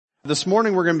This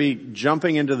morning we're going to be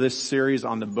jumping into this series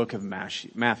on the book of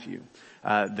Matthew,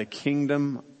 the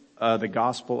kingdom, the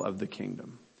gospel of the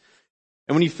kingdom.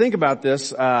 And when you think about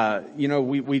this,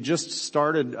 we just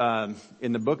started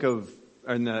in the book of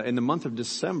in the month of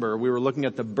December. We were looking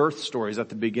at the birth stories at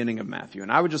the beginning of Matthew,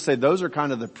 and I would just say those are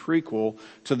kind of the prequel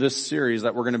to this series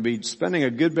that we're going to be spending a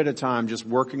good bit of time just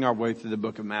working our way through the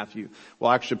book of Matthew.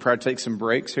 We'll actually probably take some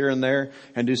breaks here and there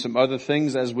and do some other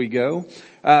things as we go.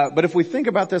 But if we think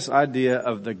about this idea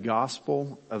of the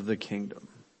gospel of the kingdom,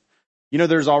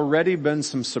 there's already been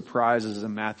some surprises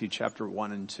in Matthew chapter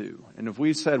 1 and 2. And if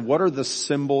we said, what are the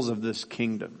symbols of this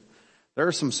kingdom? There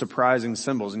are some surprising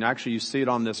symbols. And actually you see it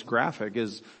on this graphic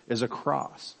is a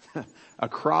cross. A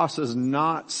cross is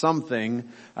not something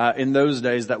in those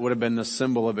days that would have been the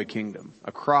symbol of a kingdom.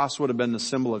 A cross would have been the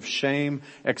symbol of shame,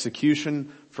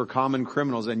 execution for common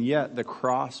criminals. And yet the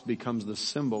cross becomes the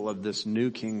symbol of this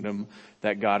new kingdom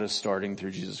that God is starting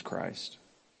through Jesus Christ.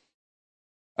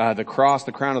 The cross,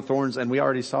 the crown of thorns, and we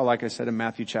already saw, like I said in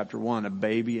Matthew chapter 1, a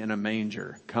baby in a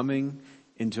manger coming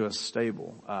into a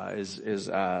stable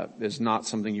is not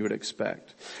something you would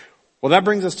expect. Well, that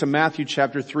brings us to Matthew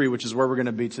chapter 3, which is where we're going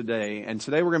to be today. And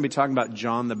today we're going to be talking about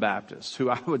John the Baptist,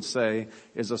 who I would say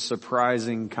is a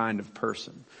surprising kind of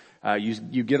person.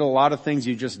 You get a lot of things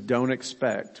you just don't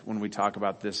expect when we talk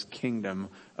about this kingdom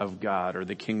of God, or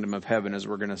the kingdom of heaven, as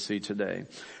we're going to see today.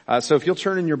 So if you'll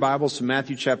turn in your Bibles to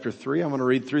Matthew chapter 3, I'm going to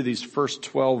read through these first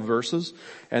 12 verses,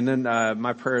 and then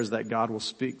my prayer is that God will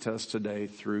speak to us today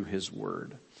through His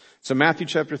Word. So Matthew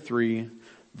chapter 3,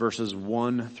 verses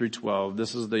 1 through 12.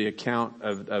 This is the account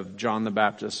of John the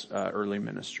Baptist's early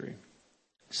ministry.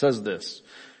 It says this: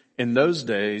 In those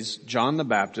days, John the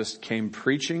Baptist came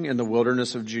preaching in the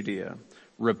wilderness of Judea,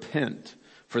 "Repent,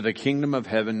 for the kingdom of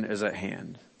heaven is at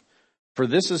hand." For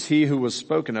this is he who was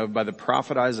spoken of by the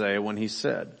prophet Isaiah when he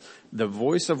said, "The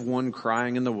voice of one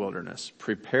crying in the wilderness,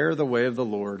 prepare the way of the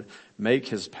Lord, make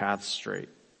his path straight."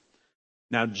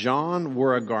 Now John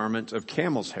wore a garment of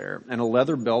camel's hair and a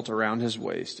leather belt around his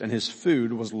waist, and his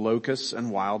food was locusts and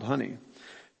wild honey.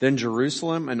 Then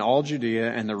Jerusalem and all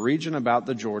Judea and the region about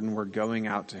the Jordan were going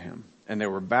out to him, and they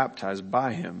were baptized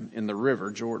by him in the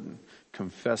river Jordan,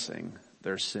 confessing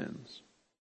their sins.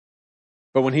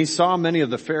 But when he saw many of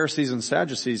the Pharisees and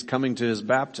Sadducees coming to his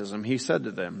baptism, he said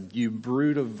to them, "You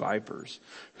brood of vipers,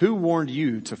 who warned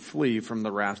you to flee from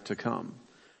the wrath to come?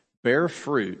 Bear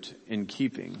fruit in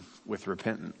keeping with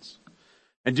repentance.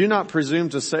 And do not presume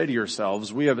to say to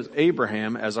yourselves, 'We have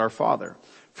Abraham as our father.'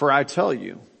 For I tell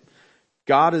you,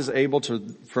 God is able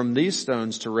from these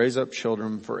stones to raise up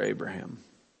children for Abraham.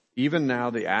 Even now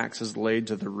the axe is laid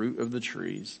to the root of the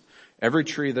trees. Every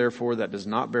tree, therefore, that does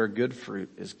not bear good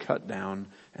fruit is cut down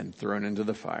and thrown into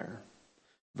the fire."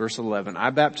 Verse 11,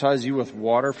 "I baptize you with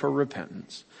water for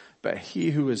repentance, but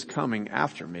he who is coming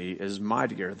after me is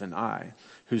mightier than I,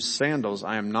 whose sandals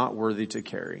I am not worthy to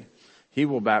carry. He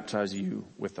will baptize you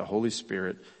with the Holy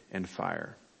Spirit and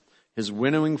fire. His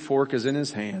winnowing fork is in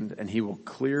his hand, and he will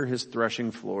clear his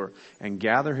threshing floor and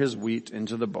gather his wheat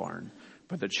into the barn,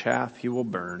 but the chaff he will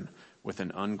burn with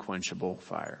an unquenchable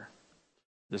fire."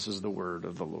 This is the word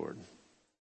of the Lord.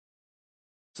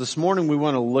 So this morning we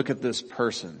want to look at this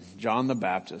person, John the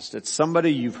Baptist. It's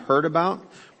somebody you've heard about.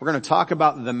 We're going to talk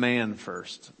about the man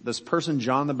first. This person,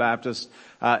 John the Baptist,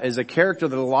 is a character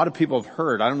that a lot of people have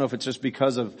heard. I don't know if it's just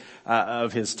because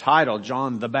of his title,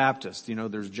 John the Baptist.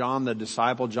 There's John the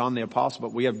disciple, John the apostle,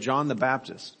 but we have John the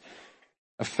Baptist,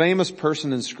 a famous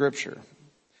person in Scripture.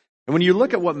 And when you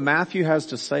look at what Matthew has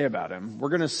to say about him, we're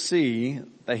going to see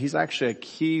that he's actually a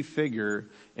key figure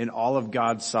in all of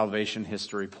God's salvation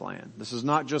history plan. This is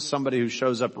not just somebody who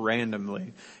shows up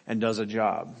randomly and does a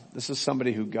job. This is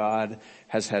somebody who God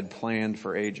has had planned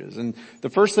for ages. And the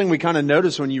first thing we kind of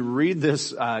notice when you read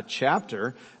this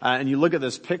chapter and you look at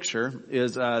this picture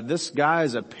is this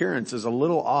guy's appearance is a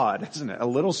little odd, isn't it? A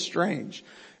little strange.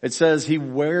 It says he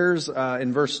wears,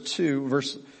 in verse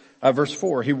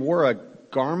 4, he wore a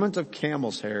garment of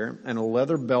camel's hair and a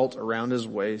leather belt around his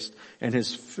waist, and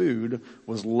his food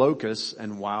was locusts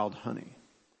and wild honey.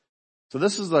 So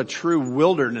this is a true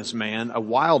wilderness man, a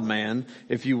wild man,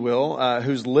 if you will,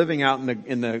 who's living out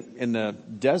in the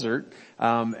desert.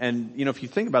 And if you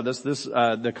think about this,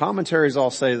 the commentaries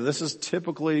all say this is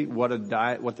typically what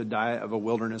the diet of a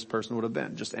wilderness person would have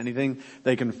been. Just anything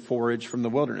they can forage from the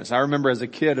wilderness. I remember as a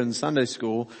kid in Sunday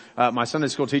school, my Sunday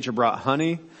school teacher brought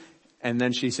honey. And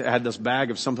then she had this bag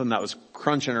of something that was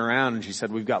crunching around, and she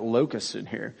said, "We've got locusts in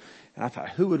here." And I thought,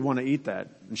 who would want to eat that?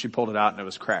 And she pulled it out and it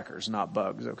was crackers, not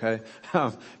bugs, okay?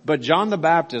 But John the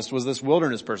Baptist was this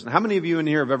wilderness person. How many of you in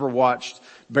here have ever watched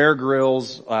Bear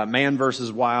Grylls, Man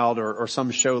vs. Wild, or some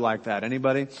show like that?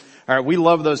 Anybody? All right, we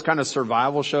love those kind of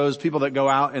survival shows, people that go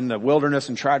out in the wilderness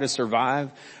and try to survive.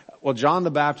 Well, John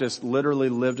the Baptist literally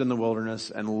lived in the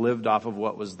wilderness and lived off of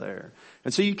what was there.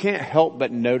 And so you can't help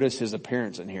but notice his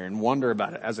appearance in here and wonder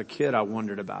about it. As a kid, I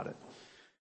wondered about it.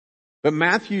 But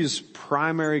Matthew's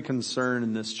primary concern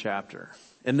in this chapter,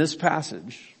 in this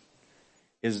passage,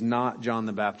 is not John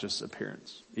the Baptist's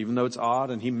appearance. Even though it's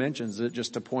odd, and he mentions it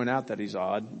just to point out that he's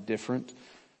odd, different,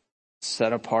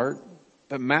 set apart.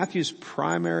 But Matthew's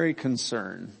primary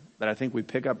concern that I think we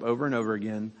pick up over and over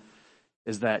again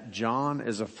is that John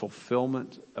is a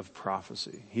fulfillment of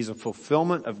prophecy. He's a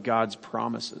fulfillment of God's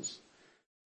promises.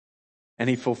 And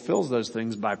he fulfills those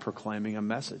things by proclaiming a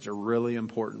message, a really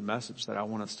important message that I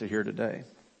want us to hear today.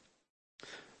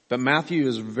 But Matthew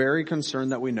is very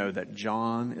concerned that we know that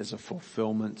John is a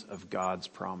fulfillment of God's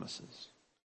promises.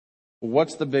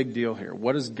 What's the big deal here?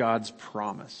 What is God's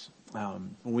promise?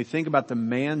 When we think about the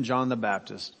man John the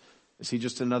Baptist, is he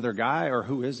just another guy, or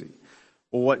who is he?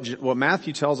 Well, what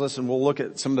Matthew tells us, and we'll look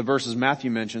at some of the verses Matthew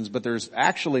mentions, but there's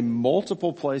actually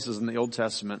multiple places in the Old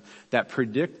Testament that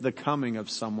predict the coming of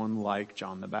someone like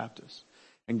John the Baptist.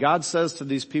 And God says to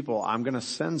these people, I'm going to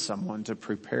send someone to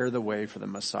prepare the way for the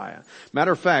Messiah.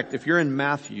 Matter of fact, if you're in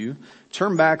Matthew,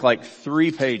 turn back like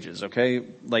 3 pages, okay?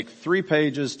 Like 3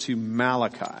 pages to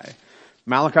Malachi.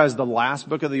 Malachi is the last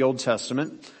book of the Old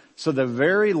Testament. So the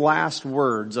very last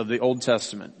words of the Old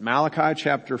Testament, Malachi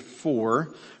chapter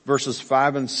 4, verses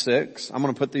 5 and 6. I'm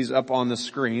going to put these up on the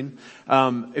screen.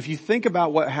 If you think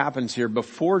about what happens here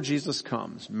before Jesus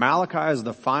comes, Malachi is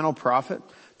the final prophet,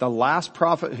 the last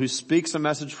prophet who speaks a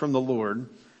message from the Lord.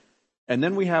 And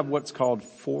then we have what's called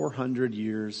 400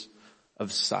 years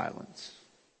of silence.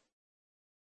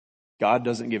 God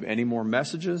doesn't give any more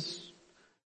messages.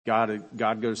 God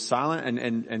goes silent,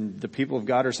 and the people of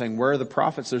God are saying, where are the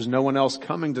prophets? There's no one else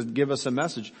coming to give us a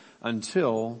message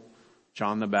until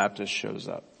John the Baptist shows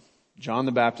up. John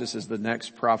the Baptist is the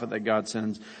next prophet that God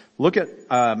sends. Look at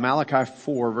Malachi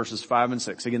 4 verses 5 and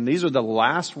 6. Again, these are the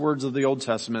last words of the Old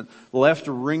Testament left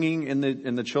ringing in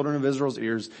the children of Israel's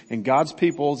ears, in God's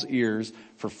people's ears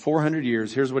for 400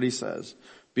 years. Here's what he says.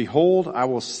 Behold, I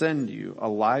will send you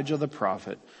Elijah the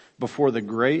prophet before the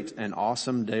great and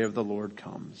awesome day of the Lord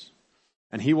comes.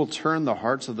 And he will turn the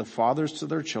hearts of the fathers to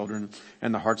their children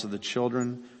and the hearts of the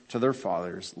children to their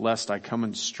fathers, lest I come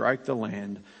and strike the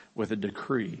land with a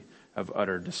decree of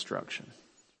utter destruction.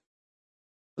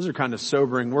 Those are kind of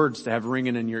sobering words to have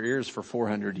ringing in your ears for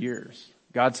 400 years.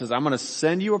 God says, I'm going to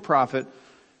send you a prophet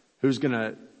who's going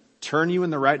to turn you in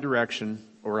the right direction,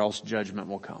 or else judgment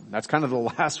will come. That's kind of the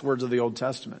last words of the Old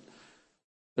Testament.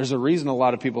 There's a reason a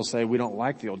lot of people say we don't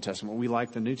like the Old Testament. We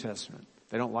like the New Testament.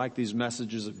 They don't like these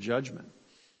messages of judgment.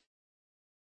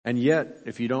 And yet,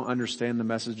 if you don't understand the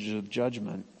messages of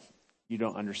judgment, you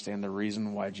don't understand the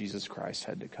reason why Jesus Christ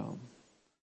had to come.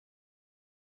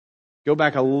 Go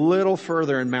back a little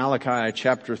further in Malachi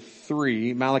chapter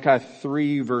 3, Malachi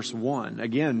 3 verse 1.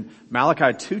 Again,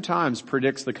 Malachi 2 times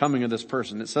predicts the coming of this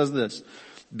person. It says this,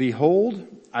 Behold,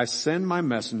 I send my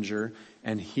messenger,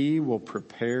 and he will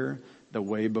prepare the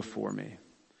way before me.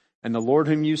 And the Lord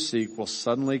whom you seek will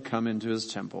suddenly come into his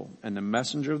temple, and the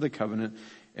messenger of the covenant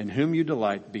in whom you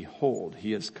delight, behold,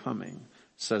 he is coming,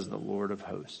 says the Lord of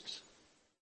hosts.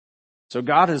 So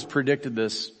God has predicted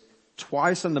this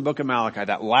twice in the book of Malachi,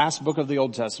 that last book of the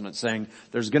Old Testament, saying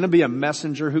there's going to be a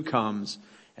messenger who comes,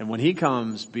 and when he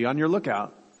comes, be on your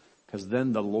lookout, because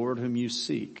then the Lord whom you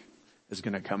seek is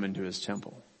going to come into his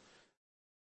temple.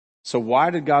 So why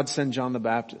did God send John the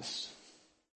Baptist?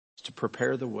 To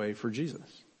prepare the way for Jesus.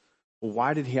 Well,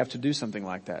 why did he have to do something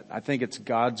like that? I think it's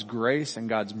God's grace and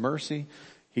God's mercy.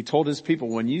 He told his people,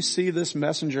 when you see this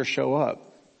messenger show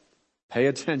up, pay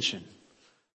attention,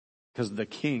 because the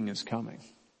king is coming.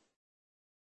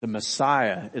 The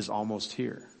Messiah is almost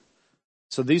here.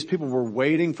 So these people were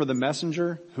waiting for the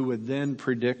messenger who would then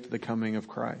predict the coming of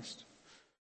Christ.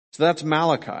 So that's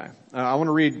Malachi. I want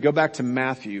to go back to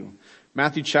Matthew.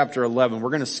 Matthew chapter 11. We're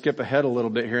going to skip ahead a little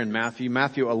bit here in Matthew.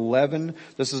 Matthew 11,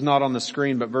 this is not on the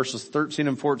screen, but verses 13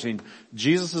 and 14.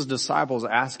 Jesus' disciples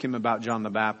ask him about John the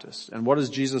Baptist. And what does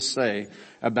Jesus say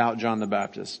about John the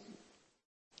Baptist?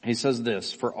 He says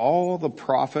this, For all the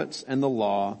prophets and the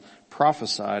law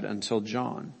prophesied until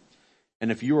John.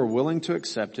 And if you are willing to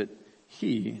accept it,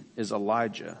 he is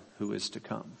Elijah who is to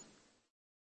come.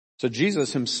 So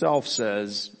Jesus himself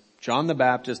says, John the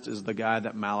Baptist is the guy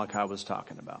that Malachi was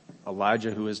talking about.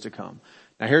 Elijah who is to come.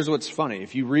 Now here's what's funny.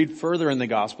 If you read further in the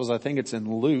Gospels, I think it's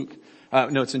in Luke,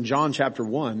 it's in John chapter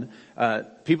 1,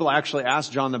 people actually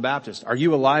ask John the Baptist, are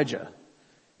you Elijah?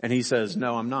 And he says,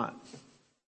 no, I'm not.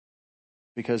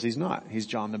 Because he's not. He's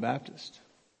John the Baptist.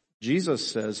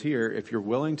 Jesus says here, if you're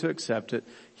willing to accept it,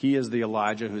 he is the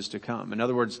Elijah who's to come. In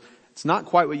other words, it's not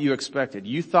quite what you expected.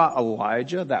 You thought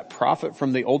Elijah, that prophet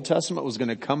from the Old Testament, was going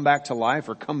to come back to life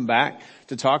or come back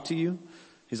to talk to you.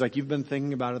 He's like, you've been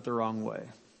thinking about it the wrong way.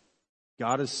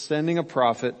 God is sending a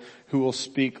prophet who will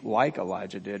speak like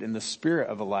Elijah did, in the spirit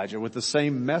of Elijah, with the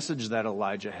same message that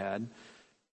Elijah had.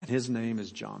 And his name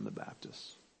is John the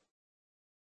Baptist.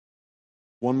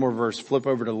 One more verse. Flip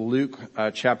over to Luke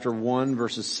chapter 1,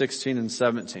 verses 16 and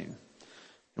 17.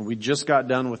 And we just got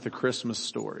done with the Christmas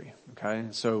story. Okay.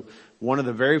 So one of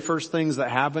the very first things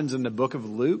that happens in the book of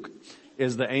Luke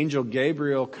is the angel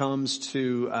Gabriel comes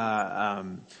to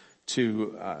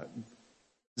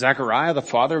Zechariah, the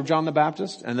father of John the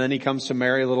Baptist, and then he comes to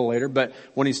Mary a little later. But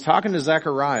when he's talking to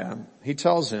Zechariah, he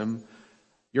tells him,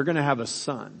 you're going to have a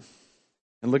son.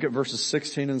 And look at verses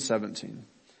 16 and 17.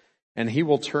 And he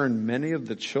will turn many of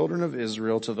the children of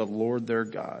Israel to the Lord their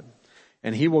God.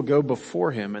 And he will go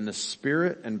before him in the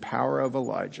spirit and power of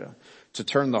Elijah, to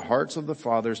turn the hearts of the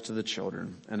fathers to the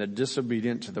children, and the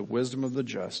disobedient to the wisdom of the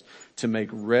just, to make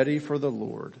ready for the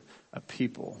Lord a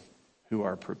people who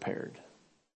are prepared.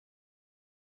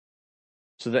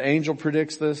 So the angel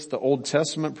predicts this. The Old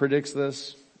Testament predicts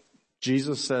this.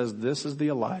 Jesus says this is the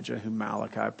Elijah who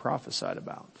Malachi prophesied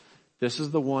about. This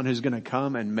is the one who's going to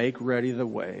come and make ready the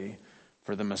way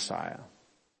for the Messiah.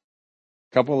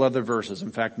 A couple of other verses.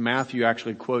 In fact, Matthew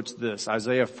actually quotes this.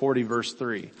 Isaiah 40 verse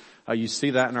 3. You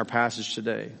see that in our passage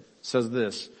today. It says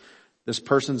this. This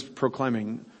person's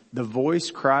proclaiming, the voice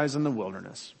cries in the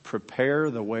wilderness, prepare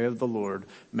the way of the Lord,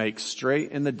 make straight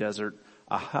in the desert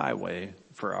a highway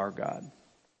for our God.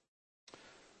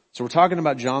 So we're talking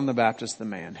about John the Baptist, the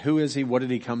man. Who is he? What did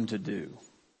he come to do?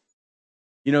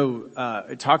 You know,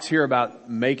 it talks here about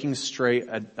making straight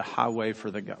a highway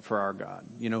for our God.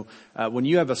 You know, when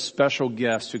you have a special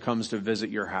guest who comes to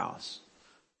visit your house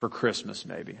for Christmas,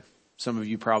 maybe. Some of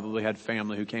you probably had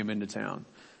family who came into town.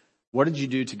 What did you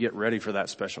do to get ready for that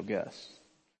special guest?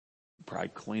 You probably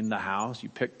cleaned the house. You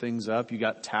picked things up. You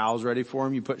got towels ready for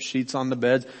them. You put sheets on the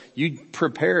beds. You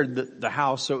prepared the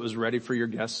house so it was ready for your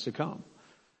guests to come.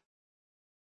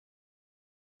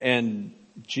 And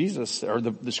Jesus, or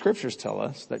the scriptures tell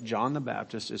us that John the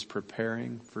Baptist is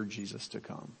preparing for Jesus to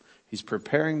come. He's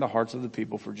preparing the hearts of the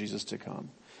people for Jesus to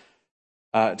come.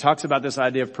 It talks about this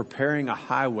idea of preparing a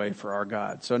highway for our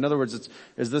God. So in other words,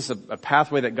 is this a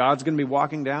pathway that God's going to be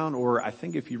walking down? Or I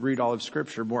think if you read all of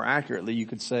Scripture more accurately, you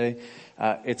could say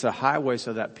it's a highway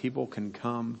so that people can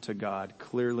come to God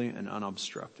clearly and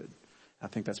unobstructed. I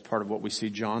think that's part of what we see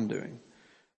John doing.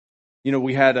 You know,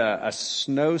 we had a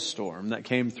snowstorm that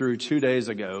came through 2 days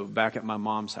ago back at my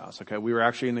mom's house. Okay. We were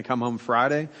actually going to come home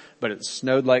Friday, but it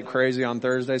snowed like crazy on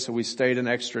Thursday. So we stayed an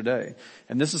extra day.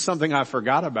 And this is something I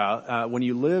forgot about. When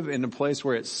you live in a place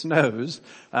where it snows,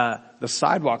 the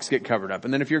sidewalks get covered up.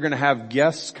 And then if you're going to have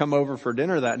guests come over for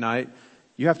dinner that night,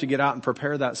 you have to get out and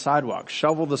prepare that sidewalk,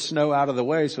 shovel the snow out of the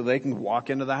way so they can walk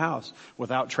into the house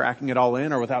without tracking it all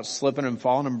in or without slipping and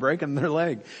falling and breaking their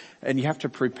leg. And you have to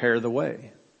prepare the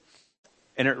way.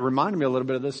 And it reminded me a little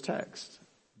bit of this text.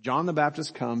 John the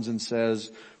Baptist comes and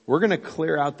says, we're going to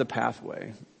clear out the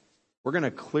pathway. We're going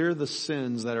to clear the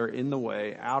sins that are in the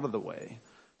way out of the way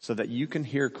so that you can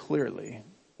hear clearly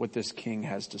what this king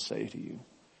has to say to you.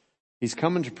 He's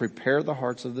coming to prepare the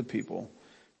hearts of the people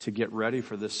to get ready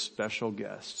for this special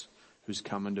guest who's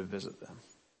coming to visit them.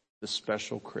 The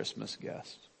special Christmas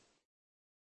guest.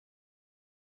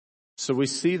 So we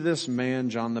see this man,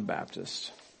 John the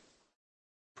Baptist,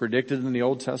 predicted in the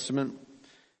Old Testament.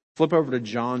 Flip over to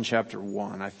John chapter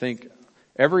 1. I think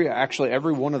every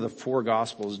one of the four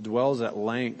Gospels dwells at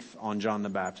length on John the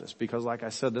Baptist. Because like I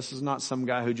said, this is not some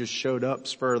guy who just showed up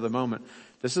spur of the moment.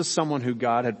 This is someone who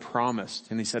God had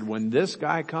promised. And he said, when this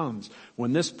guy comes,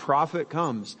 when this prophet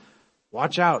comes,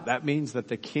 watch out. That means that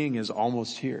the king is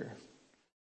almost here.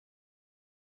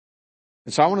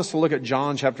 And so I want us to look at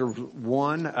John chapter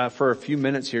 1 for a few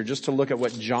minutes here, just to look at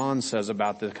what John says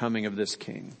about the coming of this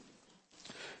king.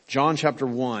 John chapter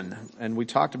 1, and we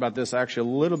talked about this actually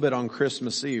a little bit on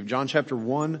Christmas Eve. John chapter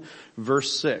 1,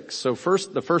 verse 6. So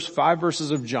the first 5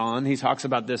 verses of John, he talks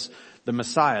about this, the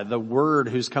Messiah, the Word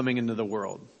who's coming into the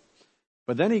world.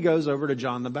 But then he goes over to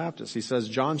John the Baptist. He says,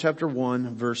 John chapter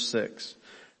 1, verse 6.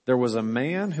 There was a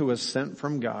man who was sent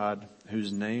from God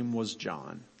whose name was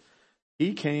John.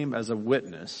 He came as a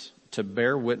witness to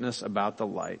bear witness about the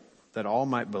light, that all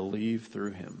might believe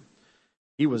through him.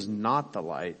 He was not the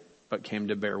light, but came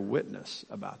to bear witness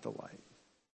about the light.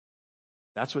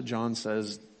 That's what John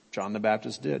says John the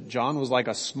Baptist did. John was like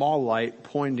a small light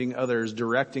pointing others,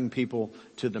 directing people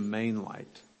to the main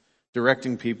light,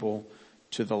 directing people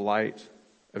to the light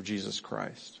of Jesus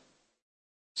Christ.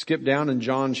 Skip down in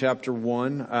John chapter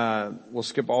 1. We'll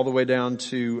skip all the way down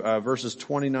to verses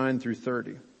 29 through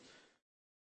 30.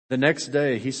 The next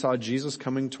day he saw Jesus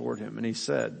coming toward him, and he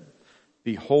said,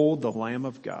 "Behold the Lamb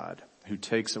of God who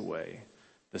takes away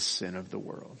the sin of the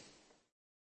world."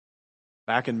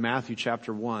 Back in Matthew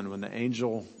chapter 1, when the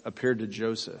angel appeared to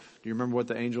Joseph, do you remember what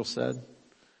the angel said?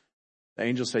 The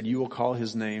angel said, "You will call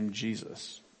his name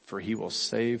Jesus, for he will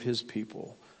save his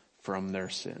people from their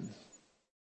sin."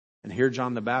 And here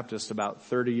John the Baptist, about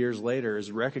 30 years later,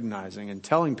 is recognizing and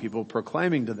telling people,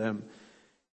 proclaiming to them,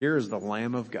 here is the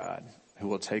Lamb of God who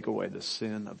will take away the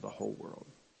sin of the whole world.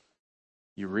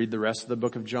 You read the rest of the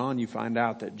book of John, you find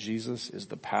out that Jesus is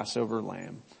the Passover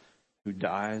lamb who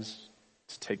dies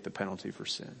to take the penalty for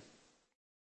sin.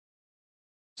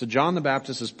 So John the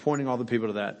Baptist is pointing all the people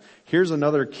to that. Here's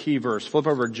another key verse. Flip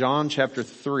over John chapter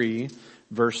 3,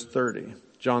 verse 30.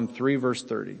 John 3, verse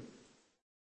 30.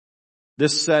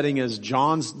 This setting is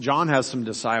John has some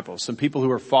disciples, some people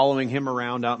who are following him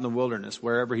around out in the wilderness,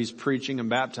 wherever he's preaching and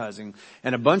baptizing.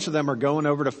 And a bunch of them are going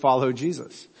over to follow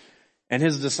Jesus. And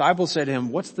his disciples said to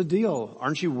him, "What's the deal?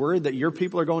 Aren't you worried that your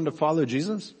people are going to follow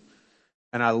Jesus?"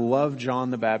 And I love John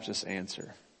the Baptist's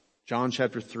answer. John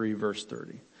chapter 3, verse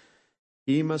 30.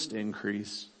 "He must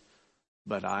increase,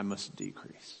 but I must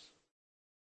decrease."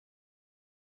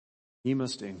 He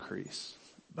must increase,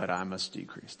 but I must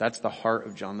decrease. That's the heart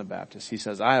of John the Baptist. He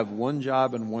says, I have one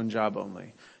job and one job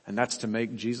only, and that's to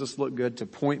make Jesus look good, to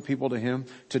point people to him,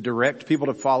 to direct people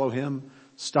to follow him.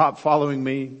 Stop following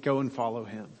me, go and follow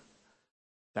him.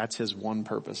 That's his one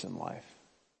purpose in life,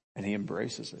 and he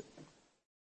embraces it.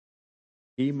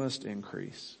 He must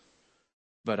increase,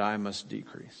 but I must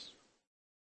decrease.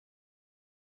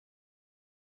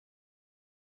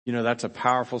 You know, that's a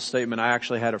powerful statement. I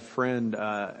actually had a friend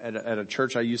at a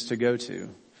church I used to go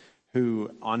to who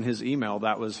on his email,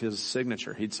 that was his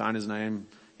signature. He'd sign his name,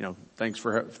 you know, thanks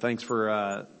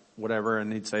for whatever,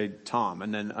 and he'd say Tom.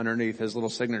 And then underneath his little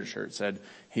signature it said,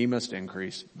 he must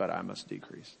increase, but I must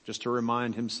decrease. Just to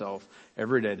remind himself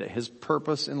every day that his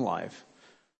purpose in life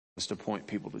was to point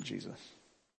people to Jesus.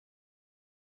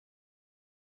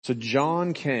 So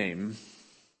John the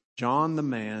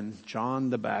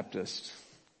Baptist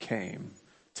came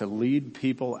to lead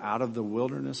people out of the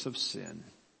wilderness of sin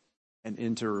and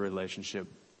into a relationship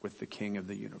with the King of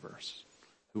the universe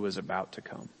who was about to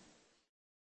come.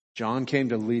 John came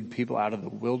to lead people out of the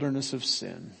wilderness of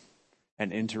sin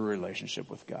and into a relationship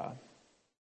with God.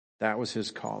 That was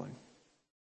his calling,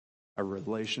 a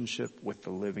relationship with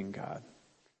the living God.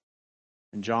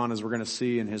 And John, as we're going to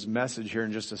see in his message here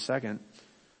in just a second,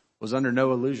 was under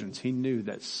no illusions. He knew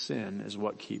that sin is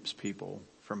what keeps people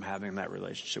from having that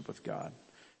relationship with God.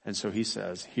 And so he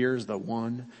says, here's the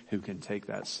one who can take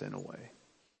that sin away.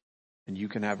 And you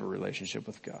can have a relationship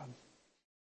with God.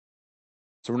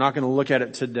 So we're not going to look at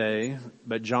it today,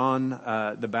 but John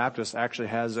the Baptist actually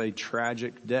has a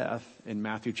tragic death in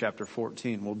Matthew chapter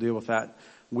 14. We'll deal with that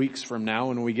weeks from now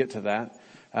when we get to that.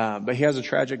 But he has a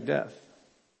tragic death.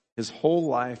 His whole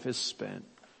life is spent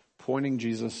pointing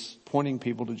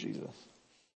people to Jesus.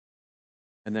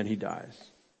 And then he dies.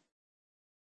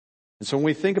 And so when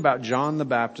we think about John the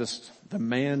Baptist, the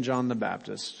man John the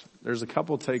Baptist, there's a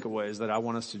couple takeaways that I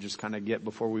want us to just kind of get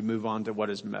before we move on to what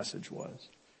his message was.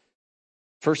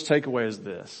 First takeaway is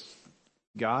this: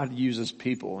 God uses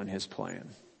people in his plan.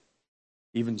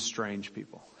 Even strange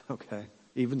people, okay?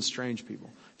 Even strange people.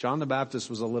 John the Baptist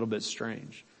was a little bit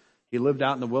strange. He lived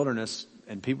out in the wilderness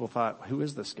and people thought, who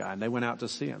is this guy? And they went out to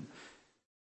see him.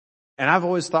 And I've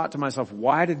always thought to myself,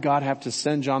 why did God have to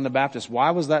send John the Baptist?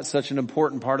 Why was that such an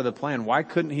important part of the plan? Why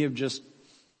couldn't he have just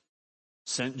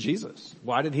sent Jesus?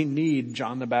 Why did he need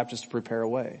John the Baptist to prepare a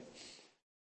way?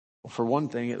 Well, for one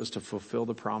thing, it was to fulfill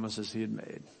the promises he had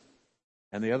made.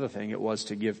 And the other thing, it was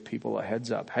to give people a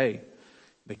heads up. Hey,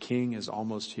 the king is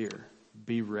almost here.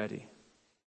 Be ready.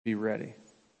 Be ready.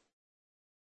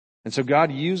 And so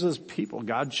God uses people.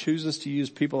 God chooses to use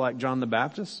people like John the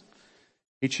Baptist.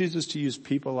 He chooses to use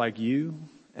people like you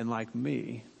and like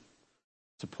me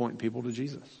to point people to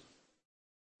Jesus.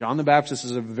 John the Baptist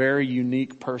is a very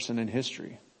unique person in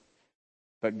history.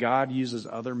 But God uses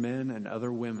other men and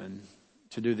other women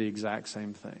to do the exact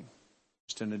same thing,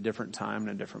 just in a different time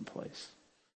and a different place.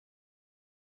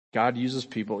 God uses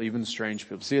people, even strange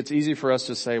people. See, it's easy for us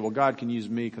to say, well, God can use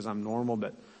me because I'm normal,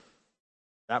 but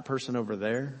that person over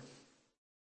there,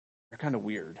 they're kind of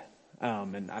weird.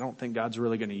 And I don't think God's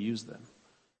really going to use them.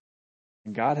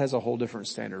 And God has a whole different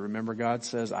standard. Remember, God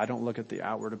says, I don't look at the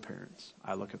outward appearance.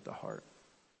 I look at the heart.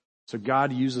 So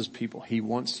God uses people. He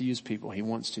wants to use people. He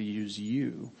wants to use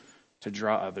you to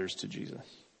draw others to Jesus.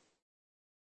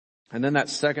 And then that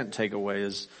second takeaway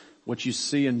is what you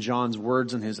see in John's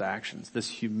words and his actions, this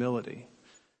humility.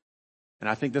 And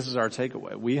I think this is our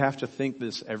takeaway. We have to think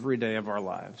this every day of our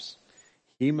lives.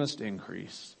 He must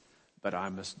increase, but I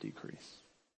must decrease.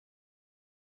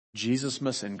 Jesus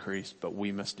must increase, but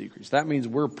we must decrease. That means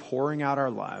we're pouring out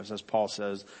our lives, as Paul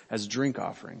says, as drink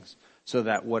offerings, so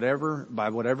that by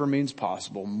whatever means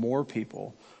possible, more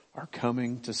people are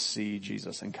coming to see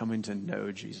Jesus and coming to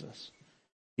know Jesus.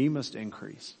 He must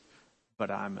increase,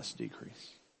 but I must decrease.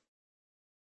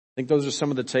 I think those are some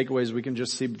of the takeaways we can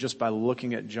just see just by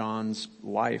looking at John's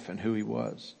life and who he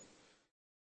was.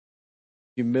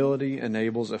 Humility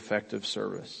enables effective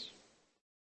service.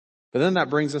 But then that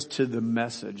brings us to the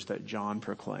message that John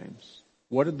proclaims.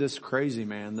 What did this crazy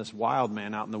man, this wild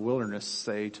man out in the wilderness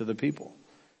say to the people?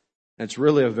 And it's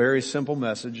really a very simple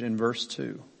message in verse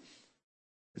 2.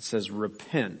 It says,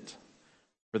 repent,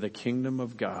 for the kingdom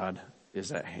of God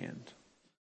is at hand.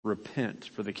 Repent,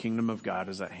 for the kingdom of God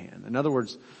is at hand. In other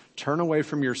words, turn away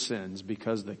from your sins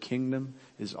because the kingdom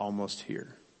is almost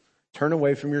here. Turn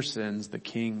away from your sins, the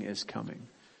king is coming.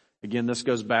 Again, this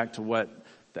goes back to what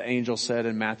the angel said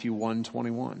in Matthew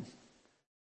 1:21.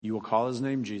 You will call his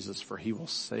name Jesus, for he will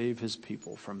save his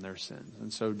people from their sins.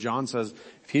 And so John says,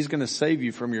 if he's going to save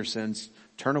you from your sins,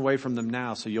 turn away from them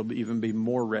now so you'll even be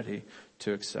more ready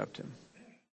to accept him.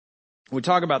 We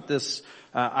talk about this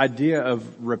idea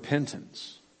of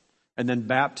repentance. And then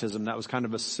baptism, that was kind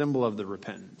of a symbol of the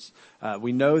repentance.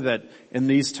 We know that in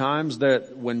these times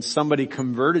that when somebody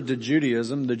converted to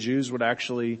Judaism, the Jews would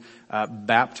actually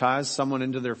baptize someone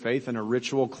into their faith in a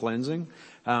ritual cleansing.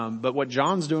 But what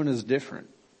John's doing is different.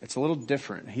 It's a little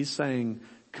different. He's saying,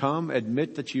 come,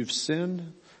 admit that you've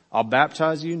sinned. I'll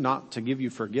baptize you, not to give you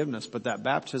forgiveness, but that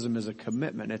baptism is a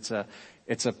commitment. It's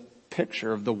a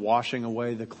picture of the washing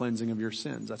away, the cleansing of your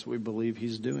sins. That's what we believe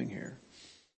he's doing here.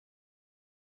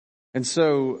 And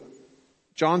so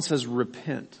John says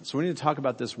repent. So we need to talk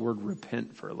about this word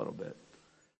repent for a little bit.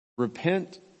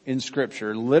 Repent in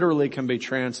Scripture literally can be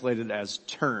translated as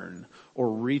turn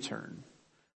or return.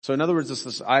 So in other words, it's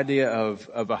this idea of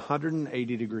a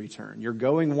 180-degree turn. You're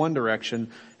going one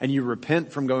direction and you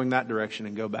repent from going that direction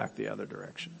and go back the other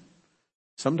direction.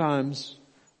 Sometimes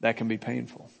that can be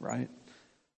painful, right?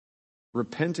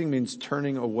 Repenting means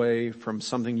turning away from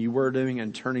something you were doing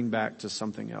and turning back to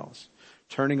something else.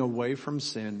 Turning away from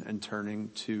sin and turning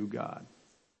to God.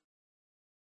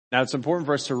 Now it's important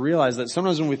for us to realize that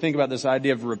sometimes when we think about this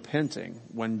idea of repenting,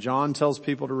 when John tells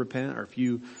people to repent, or if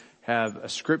you have a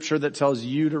scripture that tells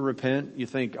you to repent, you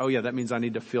think, oh yeah, that means I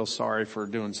need to feel sorry for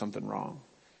doing something wrong.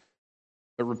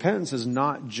 But repentance is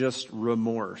not just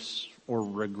remorse or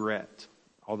regret,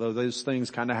 although those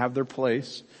things kind of have their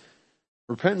place.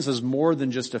 Repentance is more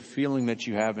than just a feeling that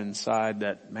you have inside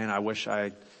that, man, I wish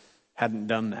I hadn't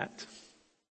done that.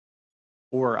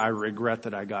 Or I regret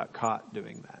that I got caught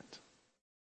doing that.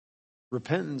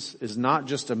 Repentance is not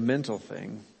just a mental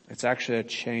thing. It's actually a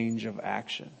change of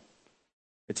action.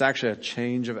 It's actually a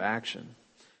change of action.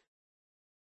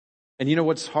 And you know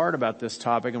what's hard about this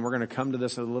topic, and we're going to come to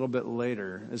this a little bit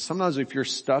later, is sometimes if you're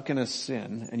stuck in a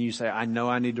sin and you say, I know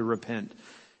I need to repent.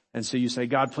 And so you say,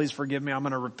 God, please forgive me. I'm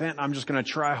going to repent. I'm just going to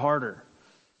try harder.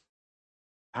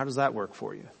 How does that work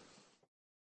for you?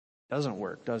 It doesn't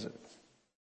work, does it?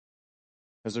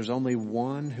 Because there's only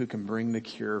one who can bring the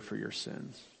cure for your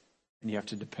sins. And you have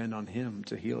to depend on him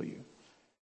to heal you.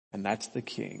 And that's the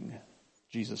King,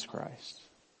 Jesus Christ.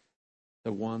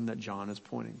 The one that John is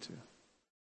pointing to.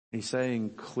 He's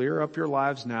saying, clear up your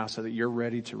lives now so that you're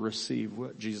ready to receive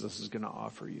what Jesus is going to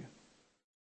offer you.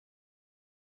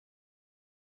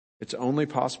 It's only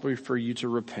possible for you to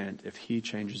repent if he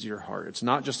changes your heart. It's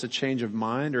not just a change of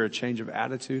mind or a change of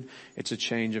attitude. It's a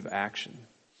change of action.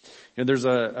 You know, there's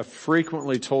a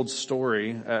frequently told story,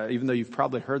 even though you've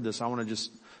probably heard this, I want to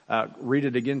just read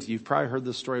it again to you. You've probably heard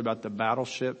this story about the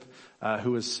battleship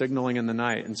who was signaling in the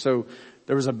night. And so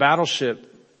there was a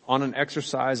battleship on an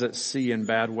exercise at sea in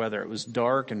bad weather. It was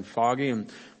dark and foggy,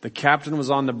 and the captain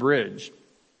was on the bridge.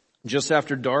 Just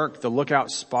after dark, the lookout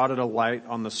spotted a light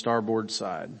on the starboard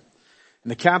side.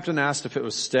 And the captain asked if it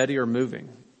was steady or moving.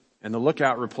 And the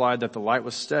lookout replied that the light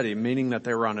was steady, meaning that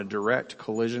they were on a direct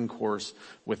collision course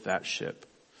with that ship.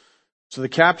 So the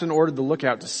captain ordered the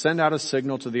lookout to send out a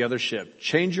signal to the other ship.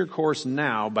 Change your course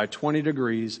now by 20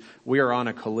 degrees. We are on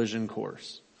a collision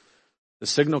course. The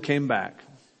signal came back.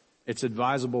 It's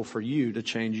advisable for you to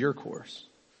change your course.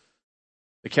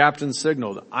 The captain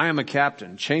signaled, "I am a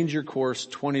captain. Change your course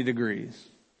 20 degrees.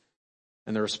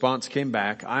 And the response came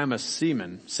back, "I am a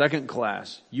seaman, second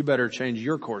class. You better change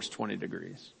your course 20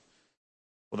 degrees.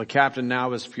 Well, the captain now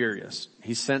was furious.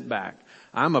 He sent back,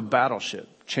 "I'm a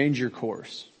battleship. Change your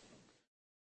course."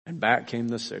 And back came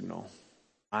the signal,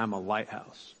 "I'm a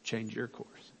lighthouse. Change your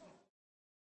course."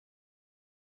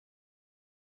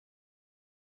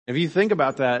 If you think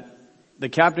about that, the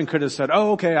captain could have said,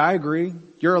 "Oh, okay, I agree.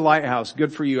 You're a lighthouse.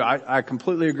 Good for you. I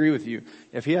completely agree with you."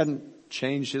 If he hadn't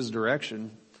changed his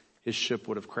direction, his ship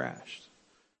would have crashed.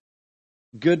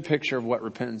 Good picture of what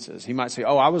repentance is. He might say,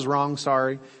 "Oh, I was wrong,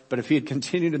 sorry." But if he had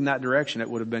continued in that direction, it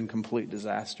would have been complete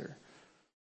disaster.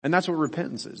 And that's what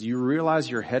repentance is. You realize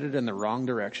you're headed in the wrong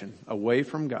direction, away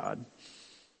from God.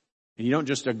 And you don't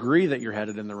just agree that you're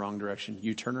headed in the wrong direction.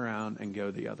 You turn around and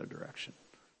go the other direction.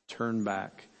 Turn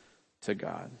back to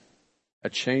God. A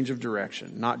change of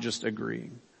direction, not just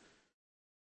agreeing.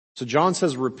 So John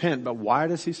says repent, but why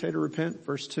does he say to repent?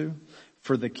 Verse 2,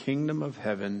 "For the kingdom of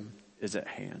heaven is at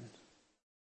hand."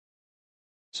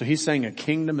 So he's saying a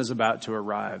kingdom is about to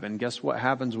arrive. And guess what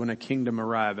happens when a kingdom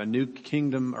arrives? A new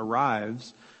kingdom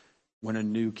arrives when a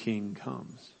new king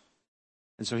comes.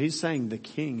 And so he's saying the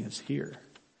king is here.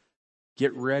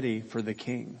 Get ready for the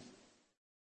king.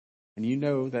 And you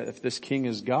know that if this king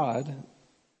is God,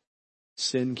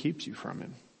 sin keeps you from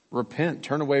him. Repent,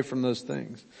 turn away from those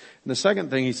things. And the second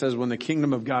thing he says when the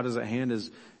kingdom of God is at hand is,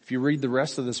 if you read the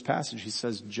rest of this passage, he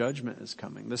says judgment is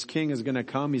coming. This king is going to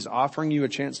come. He's offering you a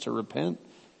chance to repent,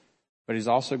 but he's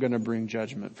also going to bring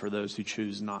judgment for those who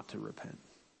choose not to repent.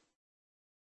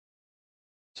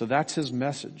 So that's his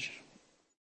message,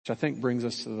 which I think brings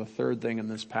us to the third thing in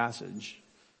this passage.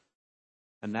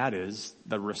 And that is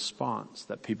the response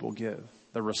that people give.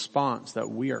 The response that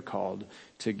we are called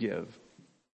to give.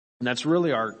 And that's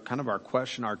really our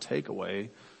question, our takeaway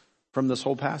from this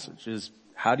whole passage is,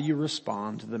 how do you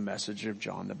respond to the message of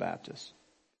John the Baptist?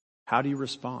 How do you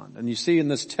respond? And you see in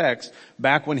this text,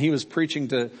 back when he was preaching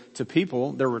to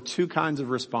people, there were two kinds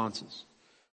of responses.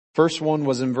 First one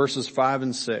was in verses 5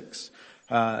 and 6.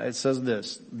 It says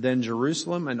this, "Then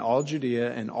Jerusalem and all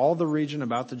Judea and all the region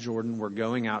about the Jordan were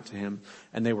going out to him,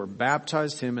 and they were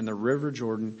baptized him in the river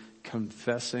Jordan,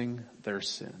 confessing their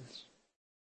sins."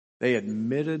 They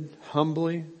admitted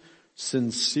humbly,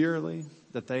 sincerely,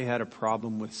 that they had a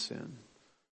problem with sin.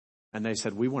 And they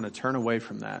said, "We want to turn away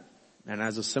from that. And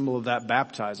as a symbol of that,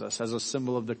 baptize us, as a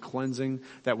symbol of the cleansing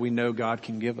that we know God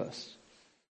can give us."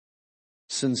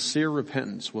 Sincere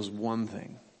repentance was one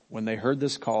thing. When they heard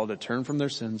this call to turn from their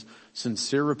sins,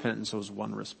 sincere repentance was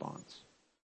one response.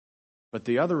 But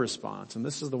the other response, and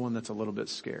this is the one that's a little bit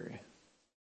scary,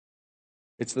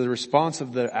 it's the response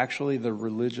of the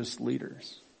religious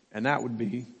leaders. And that would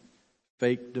be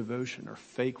fake devotion or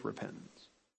fake repentance.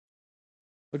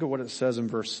 Look at what it says in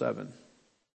verse 7.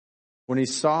 "When he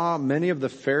saw many of the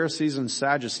Pharisees and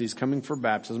Sadducees coming for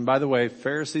baptism." By the way,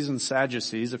 Pharisees and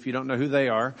Sadducees, if you don't know who they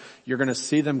are, you're going to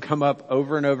see them come up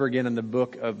over and over again in the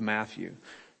book of Matthew.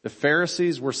 The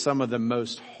Pharisees were some of the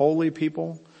most holy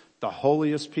people, the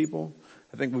holiest people.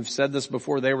 I think we've said this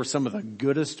before. They were some of the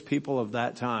goodest people of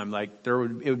that time. It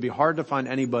would be hard to find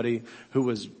anybody who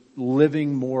was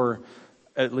living more,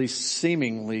 at least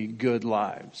seemingly, good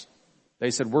lives. They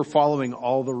said, "We're following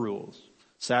all the rules."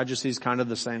 Sadducees, kind of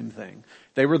the same thing.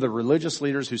 They were the religious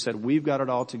leaders who said, "We've got it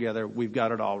all together. We've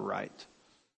got it all right."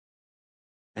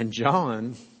 And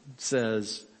John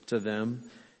says to them,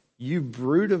 "You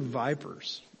brood of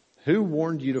vipers, who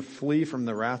warned you to flee from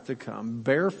the wrath to come?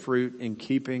 Bear fruit in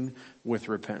keeping with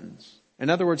repentance." In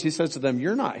other words, he says to them,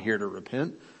 you're not here to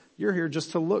repent. You're here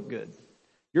just to look good.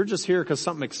 You're just here because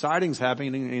something exciting is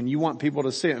happening and you want people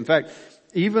to see it. In fact,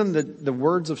 even the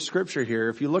words of Scripture here,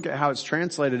 if you look at how it's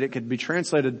translated, it could be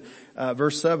translated,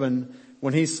 verse 7,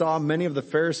 "When he saw many of the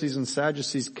Pharisees and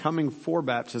Sadducees coming for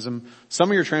baptism." Some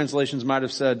of your translations might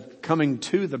have said coming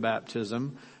to the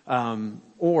baptism.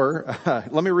 Or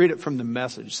let me read it from the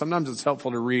Message. Sometimes it's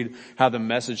helpful to read how the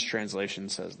Message translation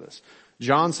says this.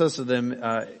 John says to them,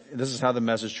 this is how the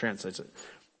Message translates it.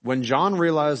 "When John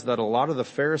realized that a lot of the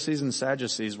Pharisees and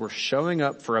Sadducees were showing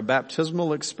up for a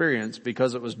baptismal experience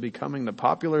because it was becoming the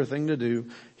popular thing to do,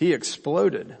 he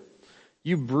exploded.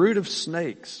 'You brood of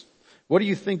snakes, what do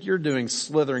you think you're doing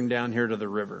slithering down here to the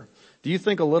river? Do you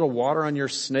think a little water on your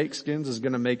snake skins is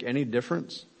going to make any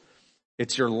difference?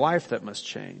 It's your life that must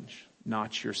change,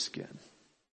 not your skin.'"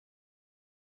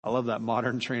 I love that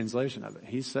modern translation of it.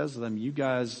 He says to them, you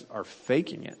guys are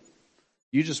faking it.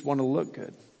 You just want to look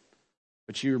good.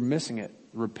 But you're missing it.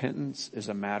 Repentance is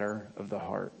a matter of the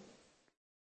heart.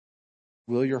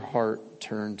 Will your heart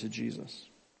turn to Jesus?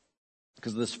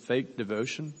 Because this fake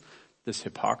devotion, this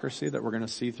hypocrisy that we're going to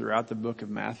see throughout the book of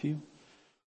Matthew,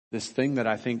 this thing that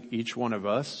I think each one of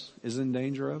us is in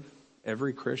danger of,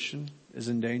 every Christian is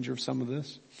in danger of some of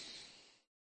this.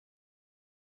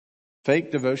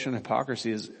 Fake devotion and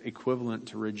hypocrisy is equivalent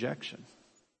to rejection.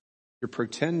 You're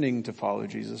pretending to follow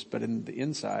Jesus, but in the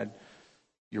inside,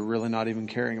 you're really not even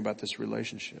caring about this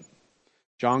relationship.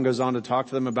 John goes on to talk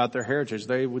to them about their heritage.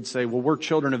 They would say, well, we're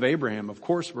children of Abraham. Of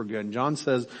course we're good. And John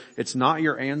says, it's not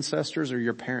your ancestors or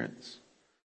your parents.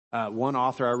 One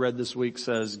author I read this week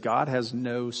says, God has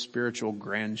no spiritual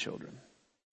grandchildren.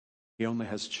 He only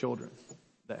has children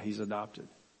that he's adopted.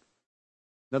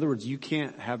 In other words, you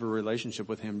can't have a relationship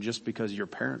with him just because your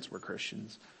parents were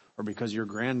Christians or because your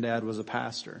granddad was a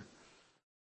pastor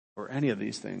or any of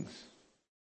these things.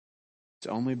 It's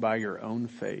only by your own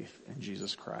faith in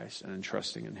Jesus Christ and in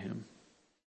trusting in him.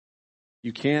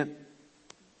 You can't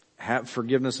have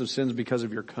forgiveness of sins because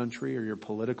of your country or your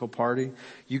political party.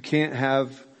 You can't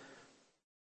have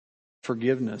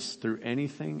forgiveness through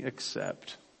anything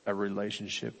except a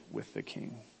relationship with the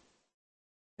King.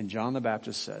 And John the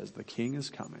Baptist says, the King is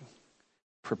coming.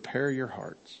 Prepare your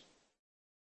hearts.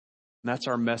 And that's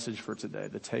our message for today.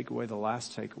 The takeaway, the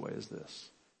last takeaway is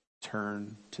this.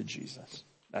 Turn to Jesus.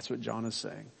 That's what John is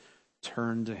saying.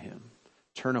 Turn to him.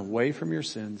 Turn away from your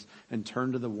sins and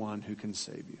turn to the one who can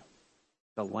save you.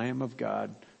 The Lamb of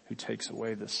God who takes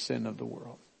away the sin of the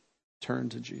world. Turn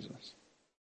to Jesus.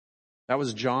 That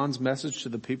was John's message to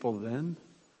the people then.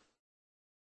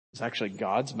 It's actually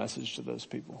God's message to those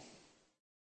people.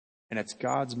 And it's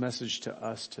God's message to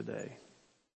us today.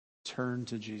 Turn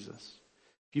to Jesus.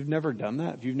 If you've never done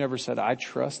that, if you've never said, I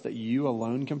trust that you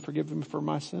alone can forgive me for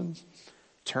my sins,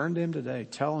 turn to him today.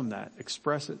 Tell him that.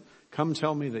 Express it. Come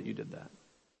tell me that you did that.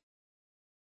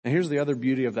 And here's the other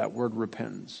beauty of that word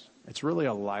repentance. It's really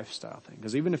a lifestyle thing.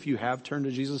 Because even if you have turned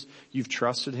to Jesus, you've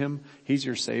trusted him, he's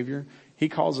your Savior, he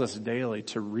calls us daily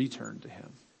to return to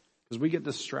him. Because we get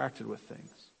distracted with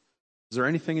things. Is there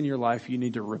anything in your life you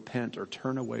need to repent or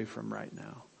turn away from right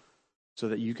now so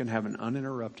that you can have an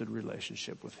uninterrupted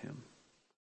relationship with him?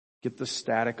 Get the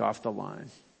static off the line.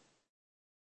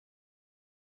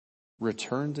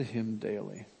 Return to him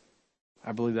daily.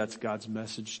 I believe that's God's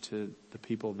message to the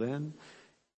people then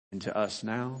and to us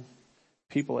now,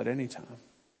 people at any time.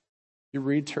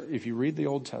 If you read the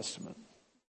Old Testament,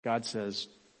 God says,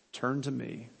 turn to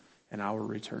me and I will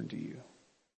return to you.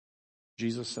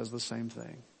 Jesus says the same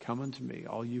thing. Come unto me,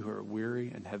 all you who are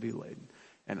weary and heavy laden,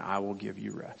 and I will give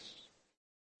you rest.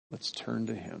 Let's turn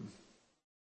to him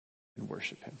and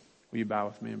worship him. Will you bow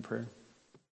with me in prayer?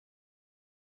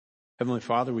 Heavenly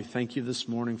Father, we thank you this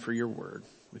morning for your word.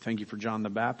 We thank you for John the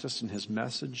Baptist and his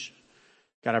message.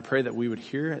 God, I pray that we would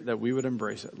hear it, that we would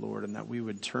embrace it, Lord, and that we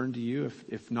would turn to you,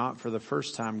 if not for the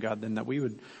first time, God, then that we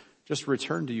would just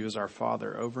return to you as our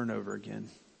Father over and over again.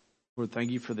 Lord,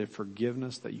 thank you for the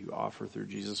forgiveness that you offer through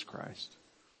Jesus Christ.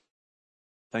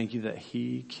 Thank you that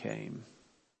he came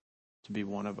to be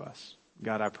one of us.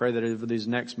 God, I pray that over these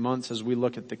next months as we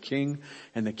look at the King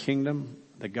and the kingdom,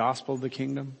 the gospel of the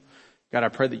kingdom, God, I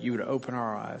pray that you would open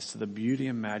our eyes to the beauty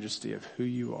and majesty of who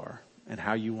you are and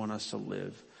how you want us to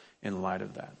live in light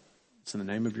of that. It's in the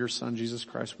name of your Son, Jesus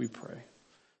Christ, we pray.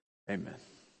 Amen.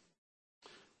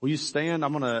 Will you stand?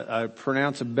 I'm going to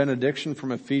pronounce a benediction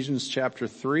from Ephesians chapter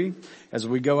 3 as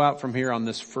we go out from here on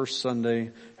this first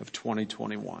Sunday of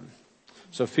 2021.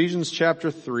 So Ephesians chapter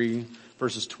 3,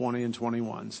 verses 20 and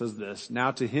 21 says this,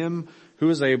 Now to him who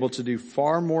is able to do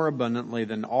far more abundantly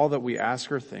than all that we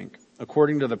ask or think,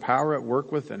 according to the power at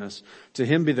work within us, to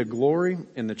him be the glory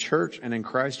in the church and in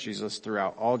Christ Jesus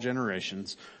throughout all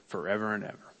generations, forever and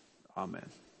ever. Amen.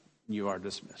 You are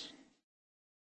dismissed.